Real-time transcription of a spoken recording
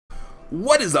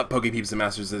What is up, Pokepeeps and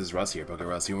Masters? This is Russ here,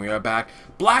 PokeRuss, and we are back,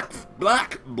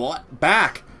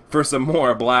 back for some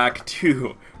more Black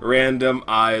 2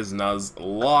 Randomized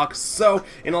Nuzlocke. So,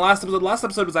 in the last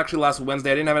episode was actually last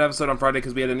Wednesday. I didn't have an episode on Friday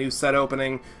because we had a new set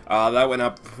opening. That went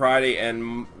up Friday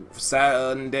and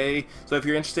Sunday. So if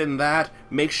you're interested in that,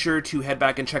 make sure to head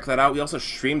back and check that out. We also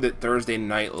streamed it Thursday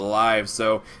night live.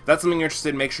 So if that's something you're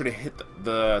interested in, make sure to hit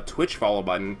the Twitch follow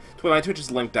button. My Twitch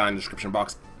is linked down in the description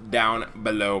box down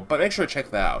below, but make sure to check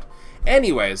that out.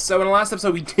 Anyways, so in the last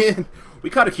episode we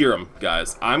caught a Kyurem,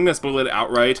 guys. I'm gonna spoil it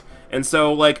outright. And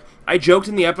so, like, I joked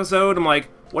in the episode, I'm like,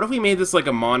 what if we made this like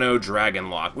a mono dragon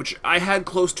lock, which I had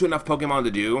close to enough Pokemon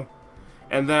to do.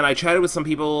 And then I chatted with some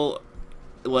people,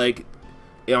 like,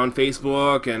 on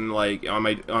Facebook and like on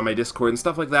my Discord and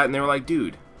stuff like that, and they were like,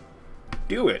 dude,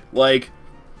 do it. Like,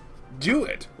 do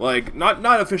it. Like,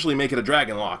 not officially make it a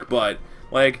dragon lock, but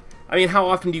like, I mean, how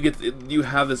often do you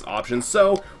have this option?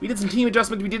 So, we did some team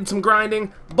adjustments, we did some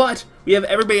grinding, but we have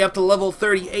everybody up to level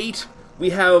 38.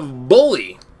 We have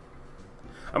Bully.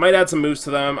 I might add some moves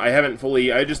to them. I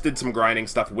just did some grinding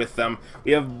stuff with them.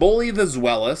 We have Bully the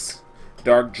Zweilous,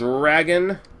 Dark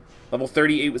Dragon, level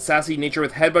 38 with Sassy Nature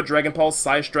with Headbutt, Dragon Pulse,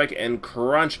 Side Strike, and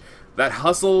Crunch. That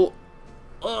Hustle,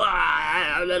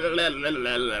 not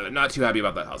too happy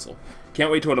about that Hustle.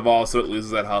 Can't wait till it evolves so it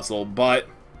loses that Hustle, but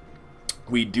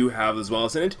we do have the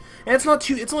Zweilous in it, and it's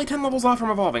only 10 levels off from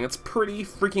evolving. It's pretty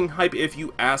freaking hype if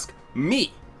you ask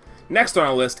me. Next on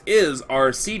our list is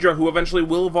our Seadra, who eventually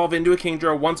will evolve into a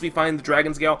Kingdra once we find the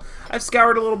Dragon Scale. I've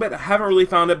scoured a little bit, I haven't really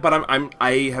found it, but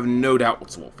I have no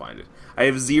doubt we'll find it. I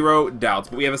have zero doubts.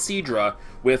 But we have a Seadra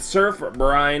with Surf,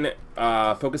 Brine,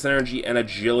 Focus Energy, and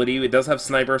Agility. It does have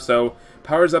Sniper, so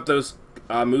powers up those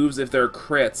moves if they're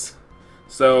crits.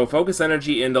 So Focus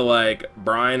Energy into like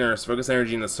Brine or Focus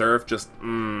Energy into Surf, just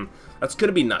that's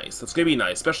gonna be nice. That's gonna be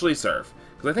nice, especially Surf.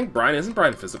 Because I think Brine, isn't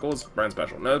Brine physical? Is Brine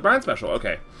special? No, Brine special,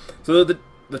 okay. So the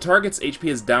target's HP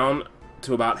is down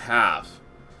to about half.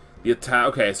 The attack,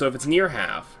 okay, so if it's near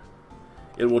half,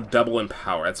 it will double in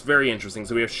power. That's very interesting.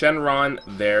 So we have Shenron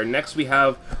there. Next we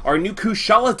have our new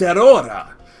Kushala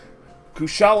Terrora.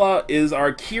 Kushala is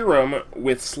our Kyurem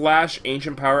with Slash,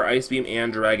 Ancient Power, Ice Beam,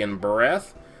 and Dragon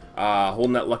Breath.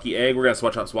 Holding that lucky egg. We're going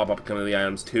to swap up some of the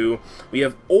items too. We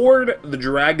have Ord the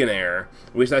Dragonair,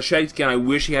 which that Shaggy skin, I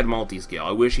wish he had multi-scale.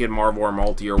 I wish he had Marvor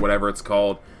Multi or whatever it's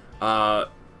called. Thunder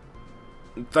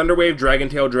Wave, Dragon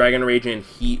Tail, Dragon Rage, and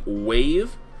Heat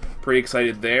Wave. Pretty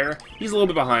excited there. He's a little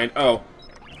bit behind. Oh,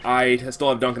 I still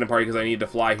have Duncan in party because I need to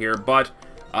fly here, but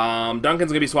Duncan's going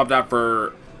to be swapped out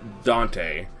for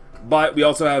Dante. But we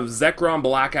also have Zekrom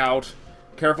Blackout,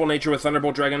 Careful Nature with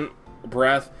Thunderbolt, Dragon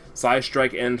Breath, Side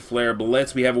Strike, and Flare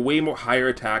Blitz. We have a way more higher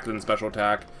attack than special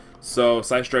attack, so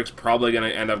Side Strike's probably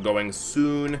going to end up going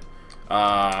soon.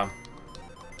 But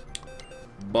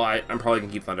I'm probably going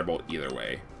to keep Thunderbolt either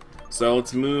way. So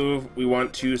let's move. We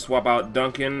want to swap out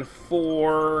Duncan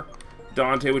for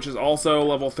Dante, which is also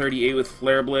level 38 with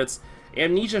Flare Blitz,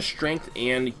 Amnesia, Strength,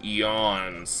 and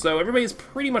Yawn. So everybody's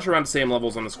pretty much around the same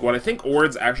levels on the squad. I think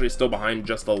Ord's actually still behind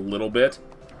just a little bit.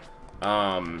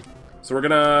 So we're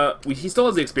gonna... he still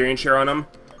has the experience share on him.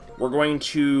 We're going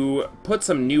to put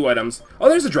some new items. Oh,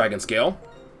 there's a Dragon Scale.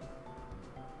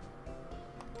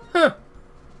 Huh.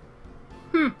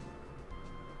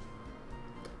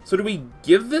 So do we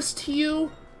give this to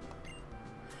you?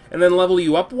 And then level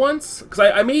you up once? Because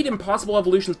I made impossible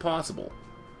evolutions possible.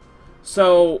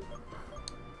 So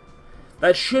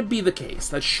that should be the case.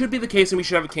 That should be the case, and we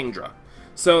should have a Kingdra.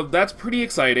 So that's pretty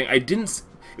exciting. It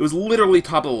was literally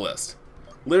top of the list.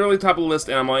 Literally top of the list,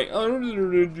 and I'm like,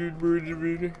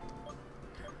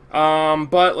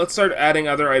 but let's start adding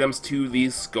other items to the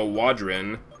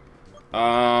squadron.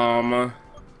 Let's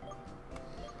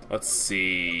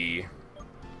see.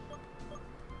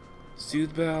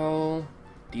 Soothe Bell,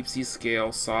 Deep Sea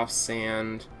Scale, Soft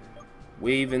Sand,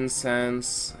 Wave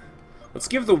Incense. Let's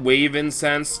give the Wave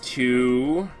Incense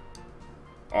to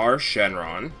our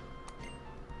Shenron.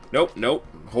 Nope.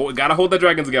 Gotta hold that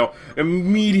Dragon Scale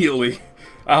immediately.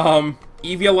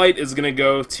 Eviolite is gonna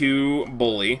go to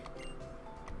Bully.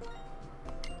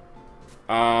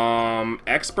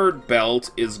 Expert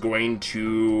Belt is going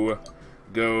to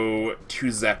go to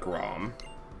Zekrom.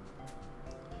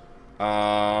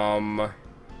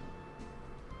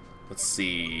 Let's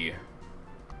see.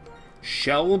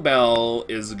 Shell Bell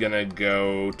is gonna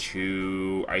go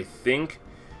to, I think,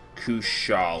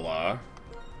 Kushala.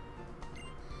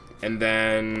 And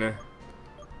then...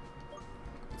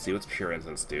 let's see, what's Pure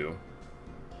Incense do?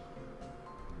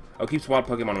 Oh, keeps wild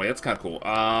Pokemon away. That's kind of cool.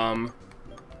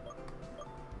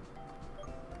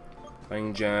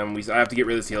 Playing gem. I have to get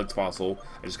rid of this Helix Fossil.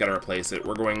 I just gotta replace it.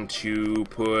 We're going to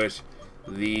put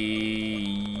the...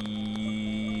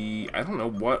 I don't know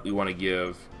what we want to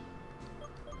give.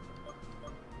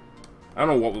 I don't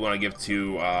know what we want to give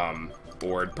to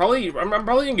Ord. I'm probably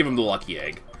gonna give him the Lucky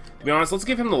Egg. To be honest, let's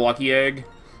give him the Lucky Egg.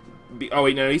 Oh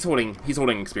wait, no, he's holding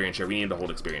Experience Share. We need to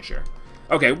hold Experience Share.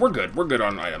 Okay, we're good. We're good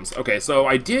on items. Okay, so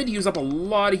I did use up a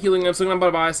lot of healing items, so I'm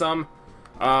gonna buy some.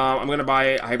 I'm gonna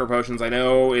buy Hyper Potions. I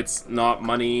know it's not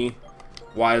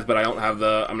money-wise, but I don't have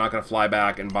the... I'm not gonna fly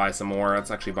back and buy some more. Let's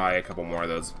actually buy a couple more of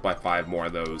those. Buy 5 more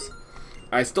of those.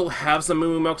 I still have some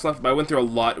Moo Moo Milks left, but I went through a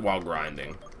lot while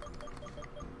grinding.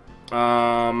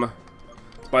 Let's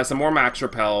buy some more Max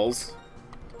Repels.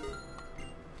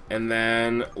 And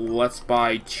then let's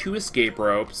buy 2 Escape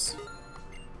Ropes.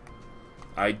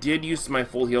 I did use my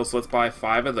full heal, so let's buy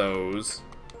 5 of those.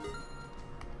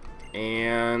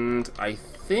 And I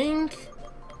think...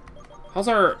 How's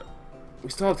our... We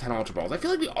still have 10 Ultra Balls. I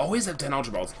feel like we always have 10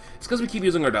 Ultra Balls. It's because we keep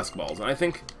using our Dusk Balls. And I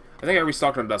think I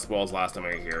restocked our Dusk Balls last time we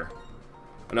were here.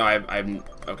 No, I've...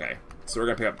 Okay. So we're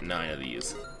going to pick up 9 of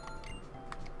these.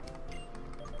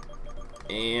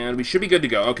 And we should be good to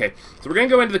go. Okay. So we're going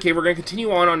to go into the cave. We're going to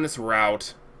continue on this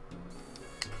route.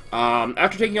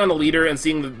 After taking on the leader and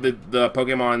seeing the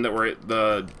Pokemon that were...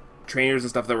 The trainers and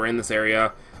stuff that were in this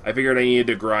area... I figured I needed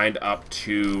to grind up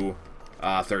to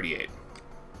 38.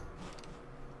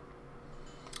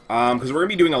 Because we're going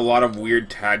to be doing a lot of weird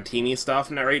tag-teamy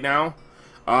stuff right now.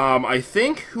 I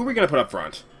think... Who are we going to put up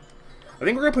front? I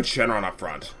think we're going to put Shenron up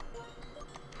front.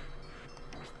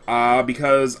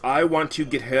 Because I want to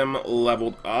get him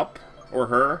leveled up. Or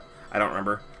her. I don't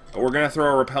remember. But we're going to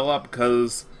throw a Repel up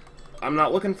because I'm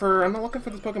not looking for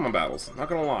these Pokemon battles. Not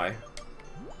going to lie.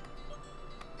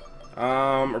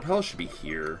 Repels should be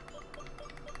here.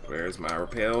 Where's my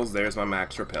Repels? There's my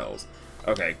Max Repels.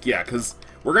 Okay, yeah, because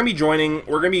we're gonna be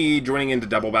joining into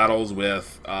double battles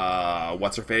with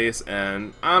what's her face,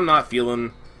 and I'm not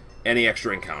feeling any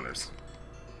extra encounters.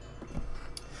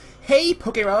 Hey,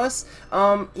 PokeRuss!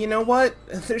 You know what?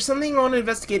 There's something I want to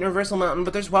investigate in Reversal Mountain,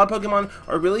 but there's wild Pokemon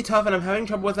are really tough and I'm having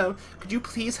trouble with them. Could you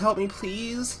please help me,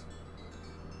 please?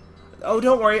 Oh,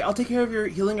 don't worry, I'll take care of your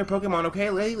healing your Pokemon,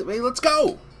 okay? Let's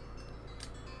go!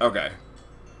 Okay.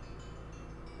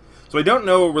 So I don't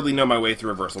really know my way through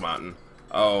Reversal Mountain.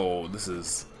 Oh, this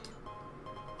is...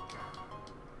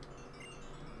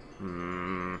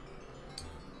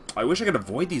 I wish I could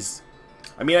avoid these...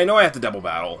 I mean, I know I have to double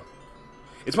battle.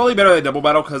 It's probably better that I double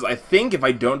battle, because I think if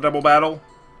I don't double battle...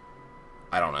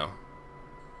 I don't know.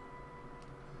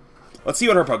 Let's see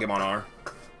what her Pokemon are.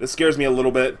 This scares me a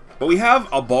little bit. But we have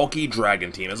a bulky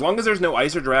dragon team, as long as there's no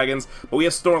ice or dragons, but we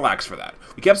have Snorlax for that.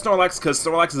 We kept Snorlax because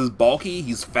Snorlax is bulky,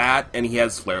 he's fat, and he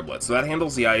has Flare Blitz. So that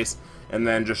handles the ice, and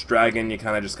then just dragon you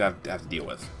kind of just have to deal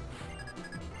with.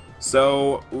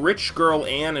 So, rich girl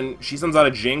Anne, and she sends out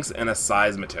a Jinx and a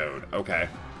Seismitoad. Okay.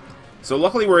 So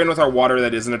luckily we're in with our water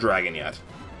that isn't a dragon yet.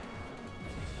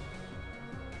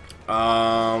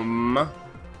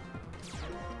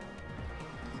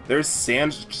 There's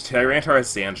Tyranitar has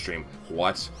Sandstream.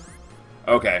 What?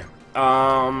 Okay. Do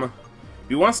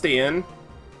you want to stay in?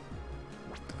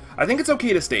 I think it's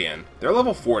okay to stay in. They're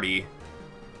level 40.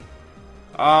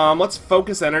 Let's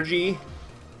focus energy.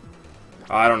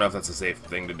 I don't know if that's a safe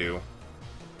thing to do.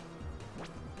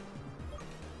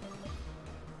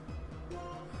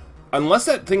 Unless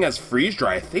that thing has Freeze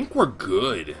Dry, I think we're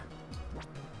good.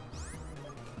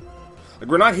 Like,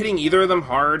 we're not hitting either of them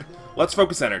hard. Let's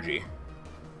focus energy.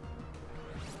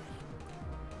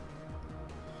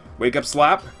 Wake Up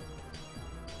Slap.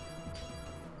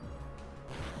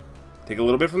 Take a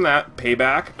little bit from that.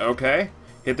 Payback. Okay.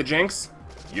 Hit the Jinx.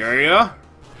 Yeah.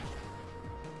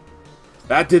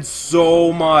 That did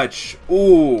so much.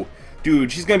 Ooh.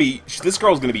 Dude, this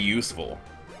girl's gonna be useful.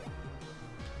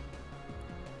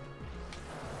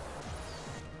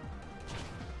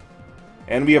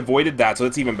 And we avoided that, so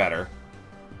it's even better.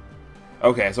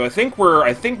 Okay, so I think we're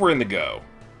in the go.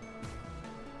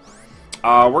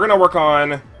 We're gonna work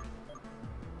on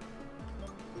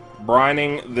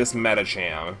brining this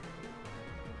Metacham.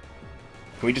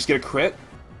 Can we just get a crit?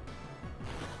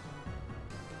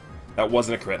 That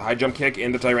wasn't a crit. High jump kick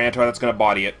into Tyranitar. That's gonna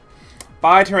body it.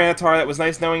 Bye, Tyranitar. That was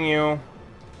nice knowing you.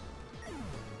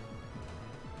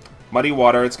 Muddy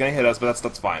water. It's gonna hit us, but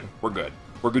that's fine. We're good.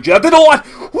 We're good. That did a lot.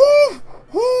 Woo!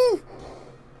 Woo!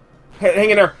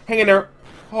 Hang in there. Hang in there.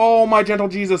 Oh, my gentle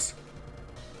Jesus.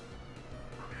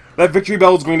 That victory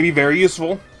bell is going to be very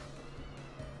useful.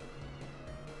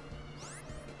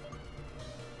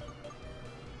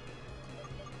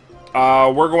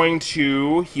 We're going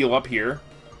to heal up here.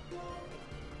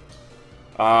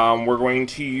 We're going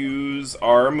to use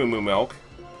our Moo Moo Milk.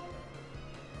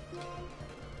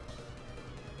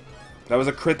 That was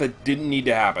a crit that didn't need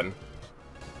to happen.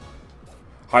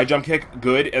 High jump kick,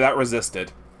 good, and that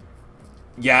resisted.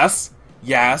 Yes,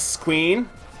 yes, Queen.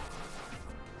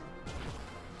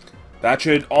 That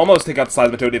should almost take out the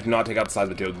Seismitoad, if not take out the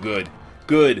Seismitoad. Good,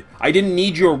 good. I didn't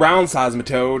need you around,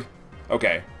 Seismitoad.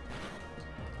 Okay.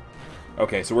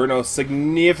 Okay, so we're in a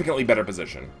significantly better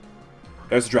position.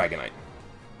 There's Dragonite.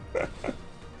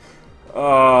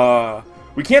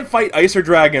 We can't fight ice or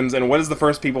dragons, and what does the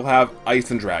first people have?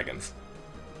 Ice and dragons.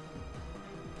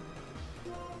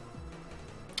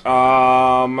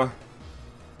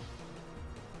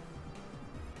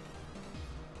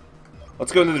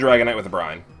 Let's go into the Dragonite with a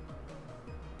Brine.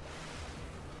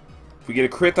 If we get a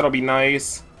crit, that'll be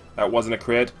nice. That wasn't a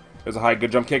crit. There's a high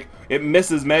good jump kick. It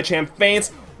misses. Medicham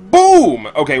faints. Boom!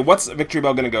 Okay, what's Victory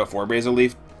Bell gonna go for? Razor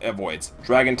Leaf avoids.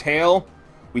 Dragon Tail.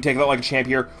 We take that like a champ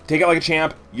here. Take it like a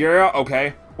champ. Yeah,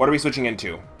 okay. What are we switching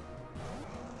into?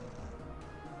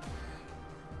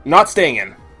 Not staying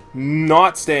in.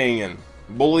 Not staying in.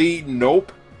 Bully,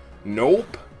 nope.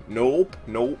 Nope. Nope.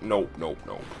 Nope. Nope. Nope.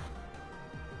 Nope.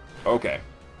 Okay.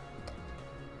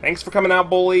 Thanks for coming out,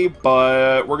 Bully,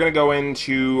 but we're gonna go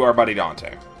into our buddy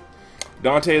Dante.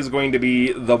 Dante is going to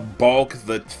be the bulk,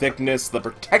 the thickness, the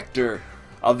protector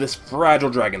of this fragile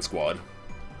Dragon Squad.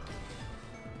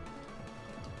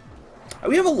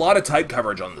 We have a lot of type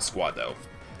coverage on this squad, though.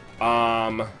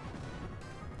 A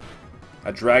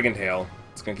Dragon Tail.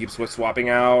 It's gonna keep swapping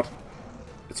out.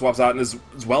 It swaps out, and as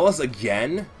well as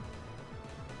again.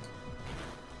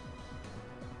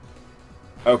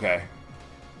 Okay.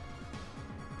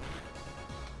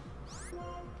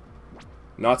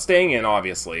 Not staying in,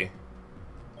 obviously.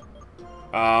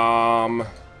 That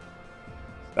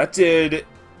did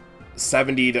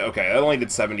 70 to... Okay, that only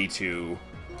did 70 to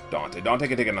Dante. Dante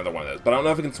can take another one of those, but I don't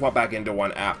know if we can swap back into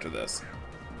one after this.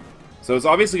 So it's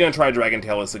obviously going to try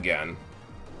DragonTALES again.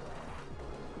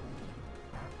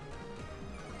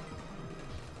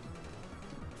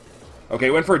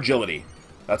 Okay, went for agility.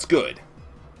 That's good.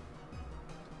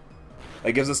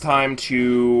 That gives us time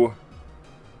to...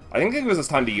 I think it gives us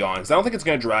time to yawn, because I don't think it's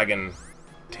going to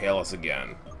DragonTALES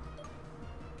again.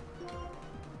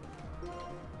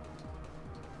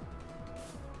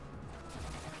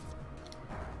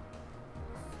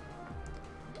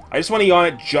 I just want to yawn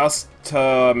it just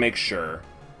to make sure.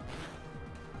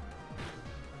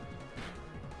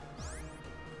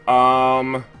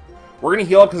 We're going to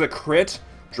heal up because a crit.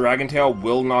 Dragon Tail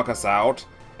will knock us out.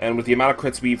 And with the amount of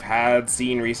crits we've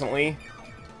seen recently,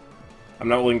 I'm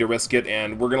not willing to risk it,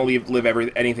 and we're going to live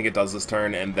anything it does this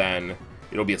turn, and then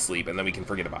it'll be asleep, and then we can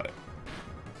forget about it.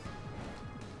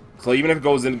 So even if it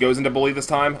goes into Bully this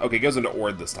time, okay, it goes into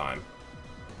Ord this time.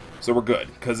 So we're good,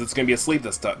 because it's going to be asleep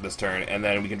this turn, and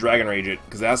then we can Dragon Rage it,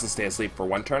 because it has to stay asleep for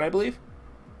one turn, I believe.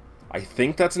 I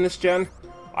think that's in this gen.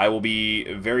 I will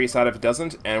be very sad if it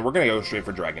doesn't, and we're going to go straight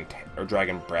for Dragon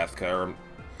Breath, or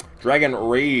Dragon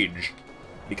Rage,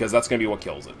 because that's going to be what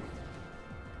kills it.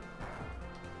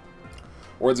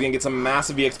 Or it's going to get some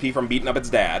massive EXP from beating up its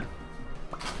dad.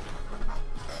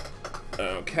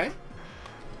 Okay.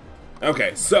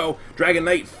 Okay, so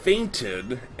Dragonite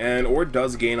fainted, and Ord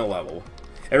does gain a level.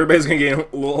 Everybody's going to gain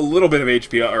a little bit of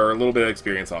HP, or a little bit of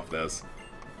experience off this.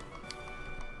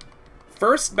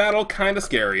 First battle, kind of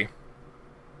scary.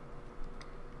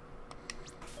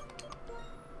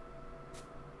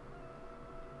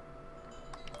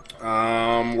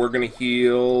 We're going to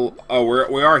heal... Oh,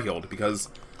 we are healed, because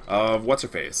of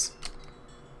what's-her-face.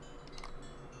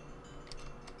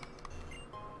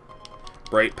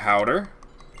 Bright Powder.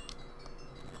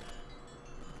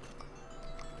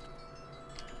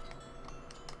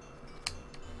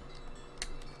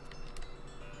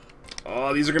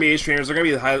 Oh, these are going to be Ace Trainers. They're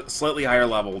going to be slightly higher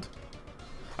leveled.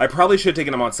 I probably should have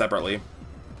taken them on separately.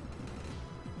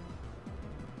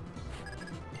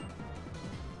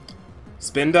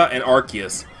 Spinda and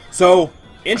Arceus. So,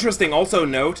 interesting, also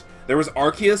note, there was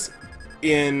Arceus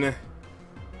in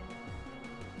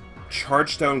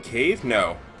Chargestone Cave?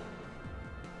 No.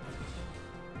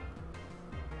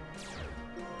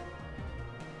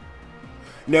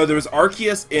 No, there was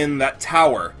Arceus in that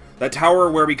tower. That tower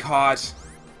where we caught...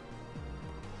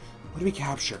 What did we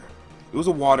capture? It was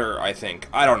a water, I think.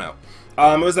 I don't know.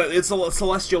 It's a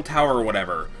celestial tower or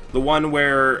whatever. The one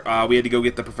where we had to go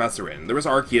get the professor in. There was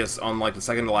Arceus on like the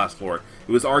second to last floor.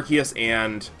 It was Arceus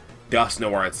and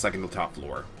Dusknoir at the second to top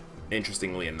floor.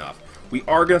 Interestingly enough, we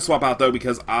are gonna swap out though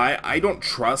because I don't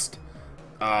trust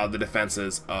the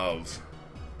defenses of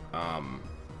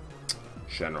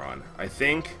Shenron. I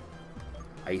think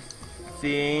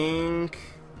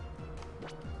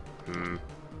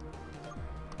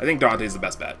I think Dante's the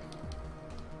best bet.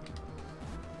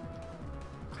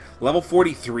 Level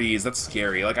 43s, that's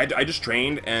scary. Like, I just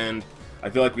trained, and I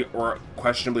feel like we're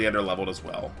questionably under-leveled as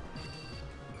well.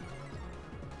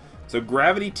 So,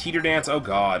 Gravity, Teeter Dance, oh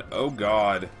god, oh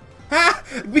god. Ah!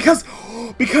 Because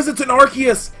it's an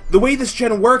Arceus! The way this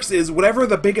gen works is whatever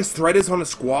the biggest threat is on a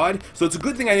squad, so it's a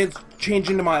good thing I didn't change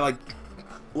into my, like,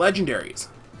 legendaries.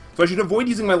 So I should avoid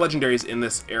using my legendaries in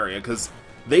this area, because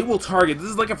they will target. This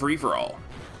is like a free-for-all.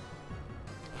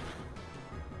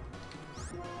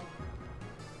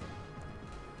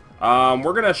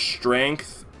 We're gonna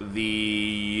strength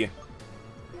the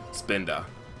Spinda.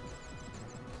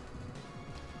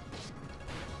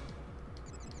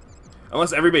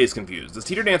 Unless everybody's confused. Does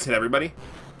Teeter Dance hit everybody?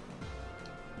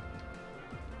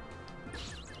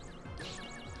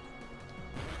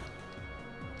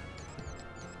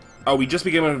 Oh, we just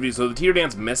became confused. So the Teeter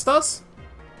Dance missed us?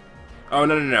 Oh,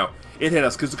 no, no, no. It hit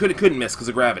us because it couldn't miss because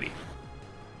of gravity.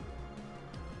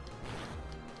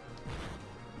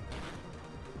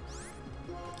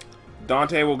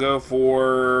 Dante will go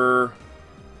for...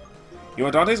 You know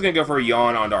what? Dante's going to go for a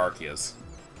yawn onto Arceus.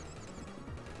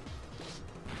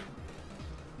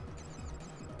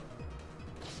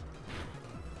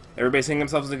 Everybody's hitting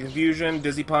themselves in confusion.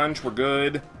 Dizzy Punch, we're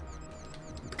good.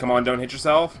 Come on, don't hit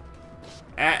yourself.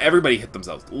 Everybody hit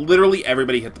themselves. Literally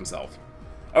everybody hit themselves.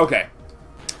 Okay.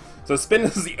 So Spin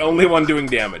is the only one doing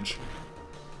damage.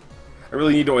 I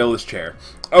really need to oil this chair.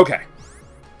 Okay.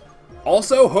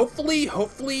 Also, hopefully,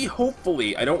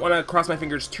 I don't want to cross my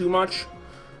fingers too much.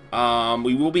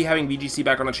 We will be having VGC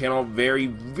back on the channel very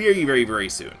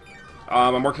soon.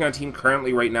 I'm working on a team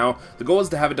currently right now. The goal is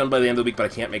to have it done by the end of the week, but I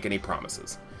can't make any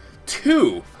promises.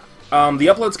 2, the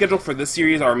upload schedule for this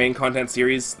series, our main content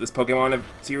series, this Pokemon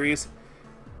series,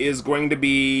 is going to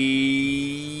be...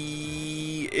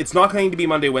 It's not going to be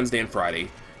Monday, Wednesday, and Friday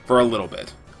for a little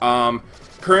bit.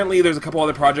 Currently, there's a couple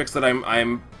other projects that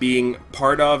I'm being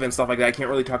part of and stuff like that. I can't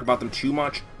really talk about them too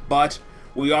much, but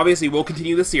we obviously will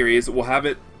continue the series. We'll have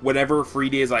it whatever free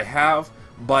days I have,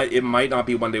 but it might not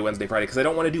be Monday, Wednesday, Friday, because I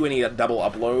don't want to do any double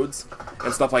uploads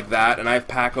and stuff like that. And I have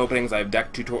pack openings, I have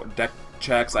deck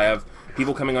checks, I have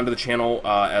people coming onto the channel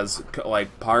as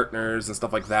like partners and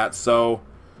stuff like that. So,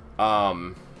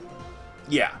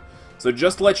 yeah. So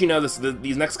just to let you know,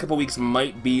 these next couple weeks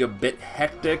might be a bit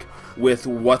hectic with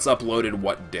what's uploaded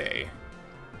what day.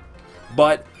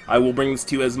 But I will bring this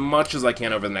to you as much as I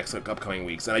can over the next upcoming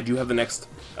weeks. And I do have the next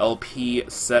LP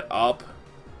set up,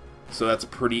 so that's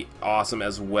pretty awesome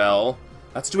as well.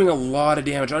 That's doing a lot of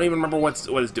damage. I don't even remember what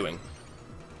it's doing.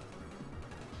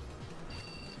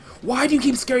 Why do you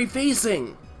keep scary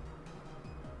facing?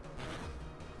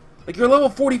 Like you're level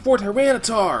 44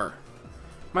 Tyranitar!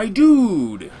 My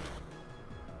dude!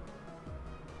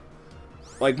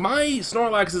 Like, my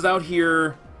Snorlax is out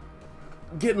here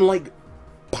getting, like,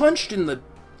 punched in the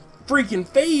freaking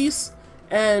face,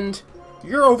 and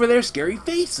you're over there scary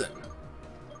facing.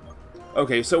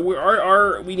 Okay, so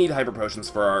we need Hyper Potions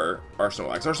for our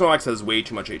Snorlax. Our Snorlax has way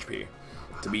too much HP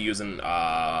to be using,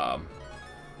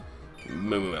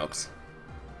 Moo Milks.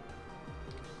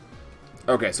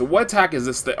 Okay, so what attack is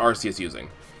this that Arceus using?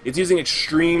 It's using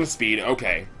Extreme Speed,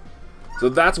 okay. So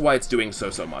that's why it's doing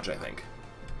so much, I think.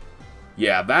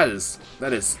 Yeah, that is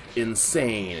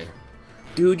insane.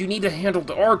 Dude, you need to handle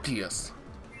the Arceus.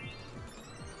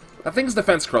 That thing's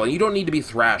defense curling. You don't need to be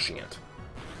thrashing it.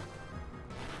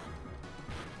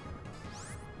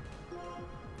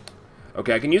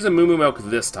 Okay, I can use a Moo Milk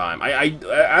this time.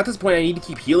 At this point, I need to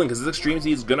keep healing because this Extreme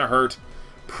Speed is gonna hurt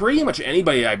pretty much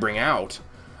anybody I bring out.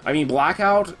 I mean,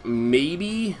 Blackout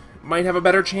maybe might have a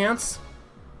better chance.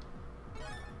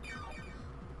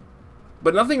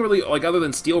 But nothing really, like, other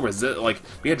than Steel resist. Like,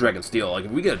 we had Dragon Steel. Like,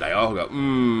 if we get a Dialga,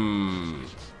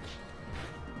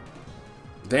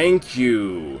 Thank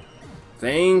you.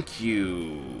 Thank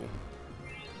you.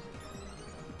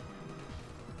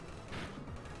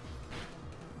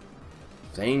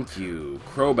 Thank you.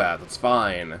 Crobat, that's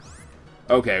fine.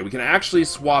 Okay, we can actually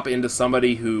swap into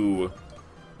somebody who...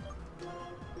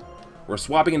 We're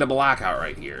swapping into Blackout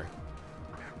right here.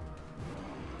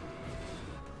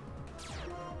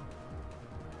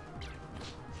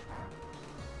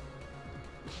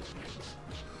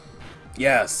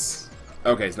 Yes.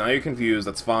 Okay, so now you're confused.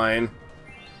 That's fine.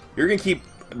 You're gonna keep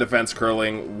defense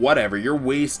curling. Whatever. You're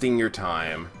wasting your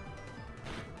time.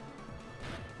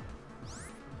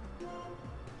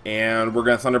 And we're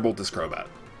gonna Thunderbolt this Crobat.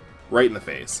 Right in the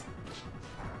face.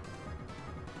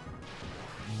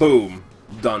 Boom.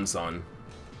 Done, son.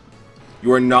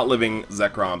 You are not living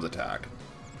Zekrom's attack.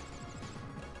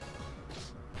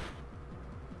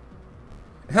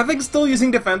 That thing's still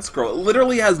using defense scroll. It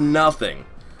literally has nothing.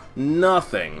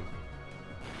 Nothing.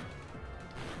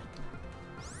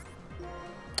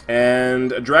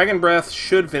 And Dragon Breath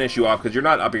should finish you off because you're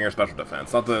not upping your special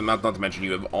defense. Not to mention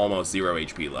you have almost 0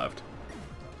 HP left.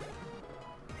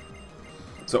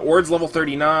 So Ord's level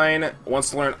 39, wants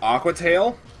to learn Aqua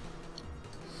Tail.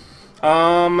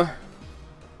 We're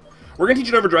gonna teach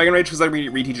it over Dragon Rage because I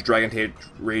reteach Dragon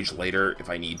Rage later if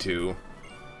I need to.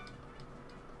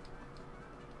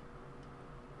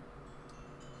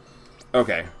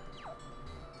 Okay.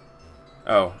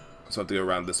 Oh, so I have to go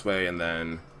around this way and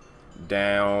then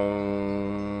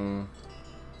down.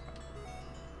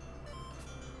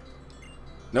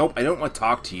 Nope, I don't want to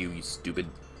talk to you, you stupid.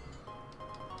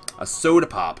 A soda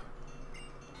pop.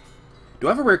 Do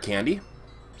I have a rare candy?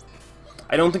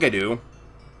 I don't think I do.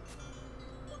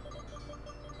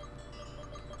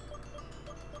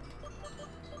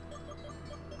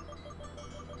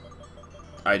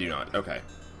 I do not. Okay.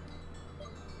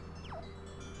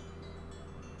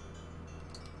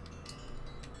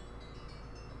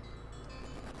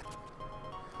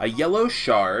 A yellow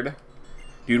shard.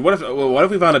 Dude, what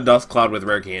if we found a dust cloud with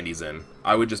rare candies in?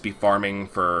 I would just be farming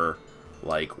for,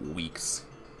 like, weeks.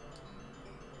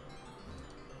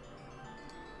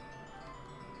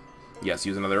 Yes,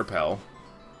 use another repel.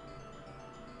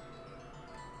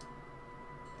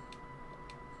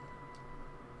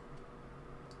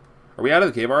 Are we out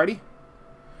of the cave already?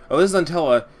 Oh, this is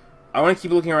Untella. I want to keep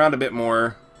looking around a bit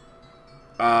more.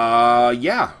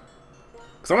 Yeah.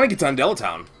 Because I want to get to Undella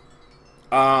Town.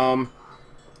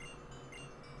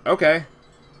 Okay.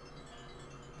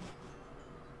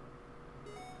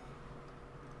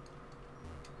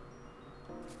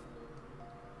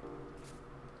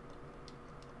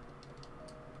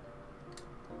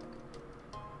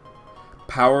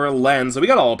 Power Lens. So we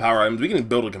got all the power items. We can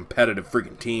build a competitive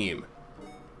freaking team.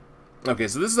 Okay,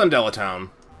 so this is Undella Town.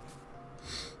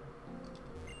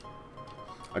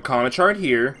 A Comet Shard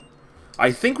here.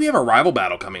 I think we have a rival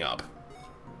battle coming up.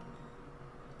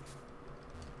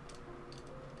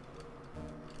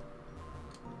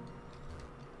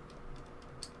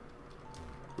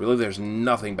 Really, there's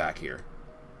nothing back here.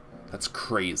 That's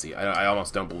crazy. I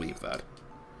almost don't believe that.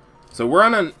 So we're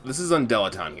on this is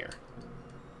Undella Town here.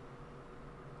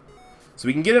 So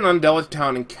we can get an Undella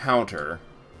Town encounter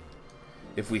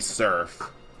if we surf.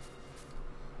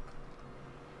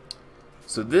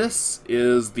 So this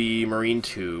is the marine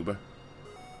tube.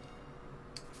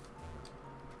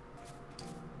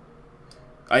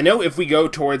 I know if we go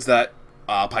towards that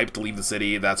pipe to leave the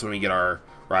city, that's when we get our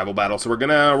rival battle. So we're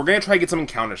gonna try to get some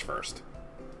encounters first.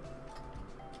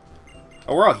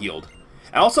 Oh, we're all healed.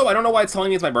 And also, I don't know why it's telling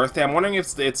me it's my birthday. I'm wondering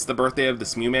if it's the birthday of the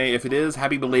Smume. If it is,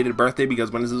 happy belated birthday,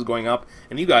 because when this is going up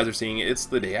and you guys are seeing it, it's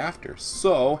the day after.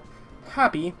 So,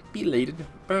 happy belated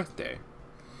birthday.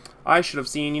 I should have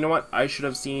seen, you know what? I should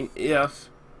have seen if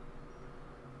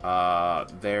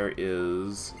there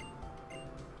is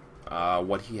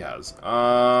what he has.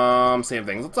 Same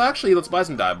things. Let's buy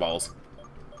some dive balls.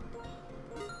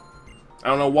 I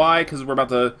don't know why, because we're about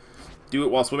to do it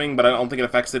while swimming, but I don't think it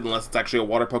affects it unless it's actually a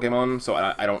water Pokemon, so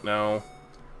I don't know.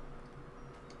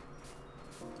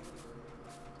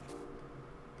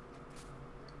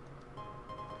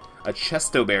 A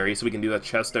Chesto Berry, so we can do that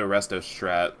Chesto Resto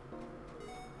strat.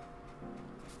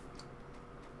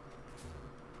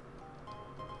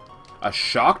 A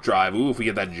Shock Drive, ooh, if we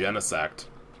get that Genesect.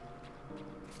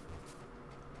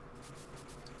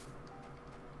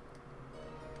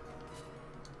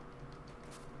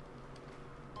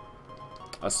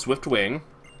 A Swift Wing.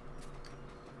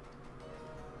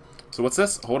 So what's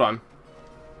this? Hold on.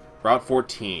 Route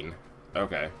 14.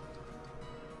 Okay.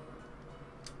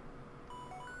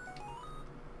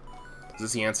 Is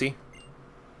this Yancey?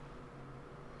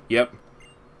 Yep.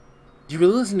 Do you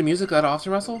really listen to music that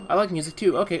often, Russell? I like music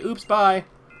too. Okay, oops, bye.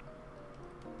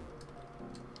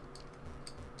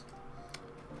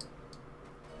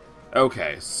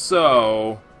 Okay,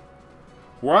 so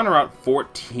we're on Route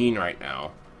 14 right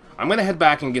now. I'm gonna head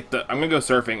back and get I'm gonna go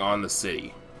surfing on the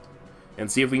city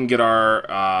and see if we can get our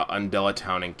Undella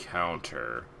Town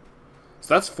encounter.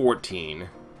 So that's 14. Do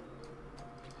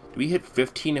we hit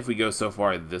 15 if we go so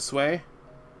far this way?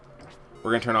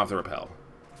 We're gonna turn off the repel.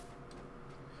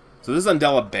 So this is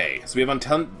Undella Bay. So we have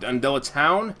Undella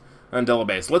Town, Undella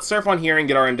Bay. So let's surf on here and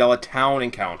get our Undella Town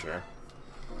encounter.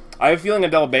 I have a feeling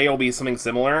Undella Bay will be something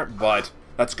similar, but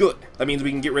that's good. That means we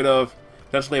can get rid of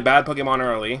potentially a bad Pokemon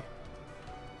early.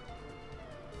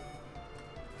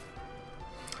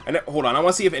 And hold on, I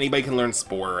want to see if anybody can learn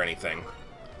Spore or anything.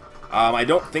 I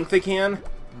don't think they can,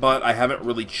 but I haven't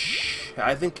really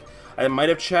I think I might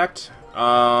have checked.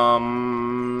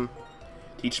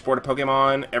 Teach sport a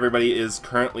Pokemon. Everybody is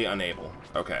currently unable.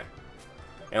 Okay.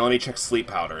 And let me check Sleep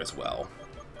Powder as well.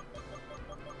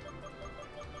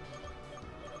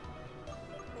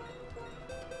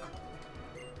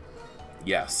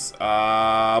 Yes.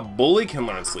 Bully can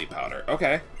learn Sleep Powder.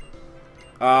 Okay.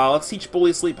 Let's teach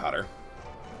Bully Sleep Powder.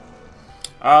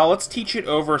 Let's teach it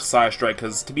over Psystrike,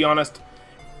 because, to be honest,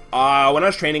 when I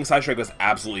was training, Psystrike was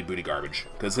absolutely booty garbage,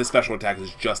 because his special attack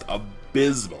is just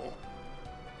abysmal.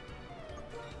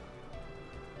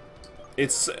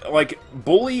 It's, like,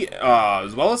 Bully,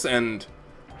 as well as, and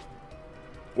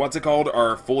what's it called,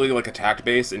 are fully, like,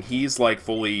 attack-based, and he's, like,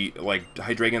 fully, like,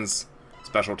 Hydreigon's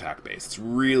special attack-based. It's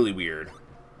really weird.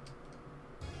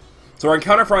 So our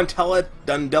encounter for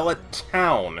Dundela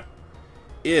Town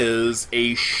is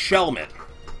a Shelmet.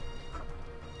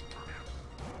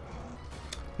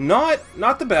 Not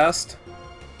the best,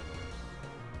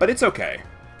 but it's okay.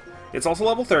 It's also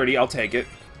level 30, I'll take it.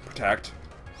 Protect.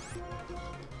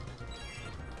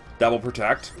 Double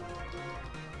Protect.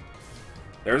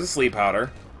 There's a Sleep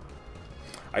Powder.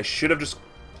 I should have just...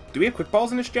 Do we have Quick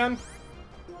Balls in this gen?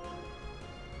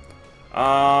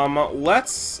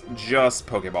 Let's just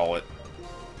Pokeball it.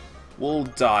 We'll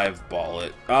Dive Ball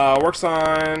it. Works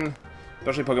on...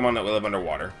 especially Pokemon that live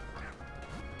underwater.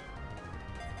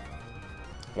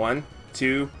 1,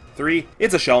 2, 3.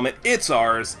 It's a Shelmet. It's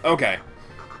ours. Okay.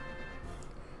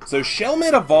 So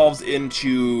Shelmet evolves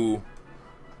into...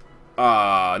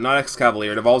 not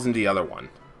Escavalier. It evolves into the other one.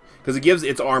 Because it gives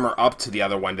its armor up to the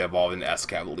other one to evolve into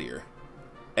Escavalier.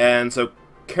 And so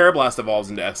Carablast evolves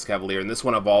into Escavalier, and this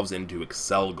one evolves into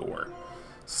Excelgor.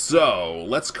 So,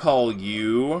 let's call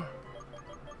you...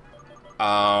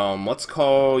 let's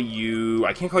call you...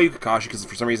 I can't call you Kakashi, because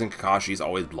for some reason Kakashi is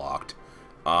always blocked.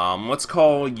 Let's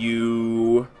call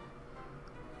you...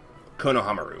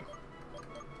 Konohamaru.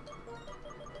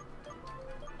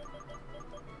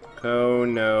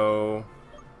 Kono...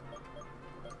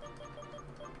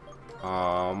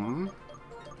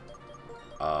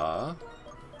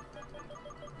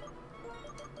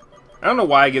 I don't know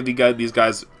why I give these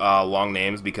guys long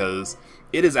names, because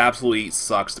it is absolutely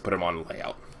sucks to put them on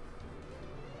layout.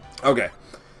 Okay,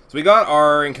 so we got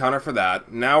our encounter for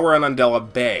that. Now we're in Undella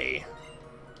Bay.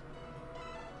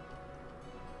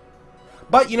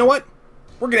 But you know what?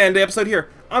 We're gonna end the episode here.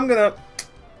 We're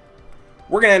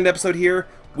gonna end the episode here.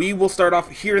 We will start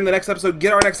off here in the next episode,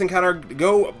 get our next encounter,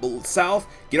 go south,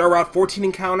 get our Route 14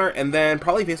 encounter, and then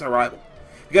probably face our rival.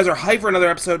 If you guys are hyped for another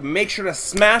episode, make sure to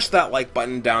smash that like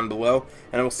button down below,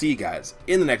 and I will see you guys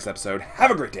in the next episode.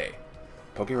 Have a great day.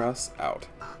 PokeRuss out.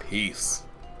 Peace.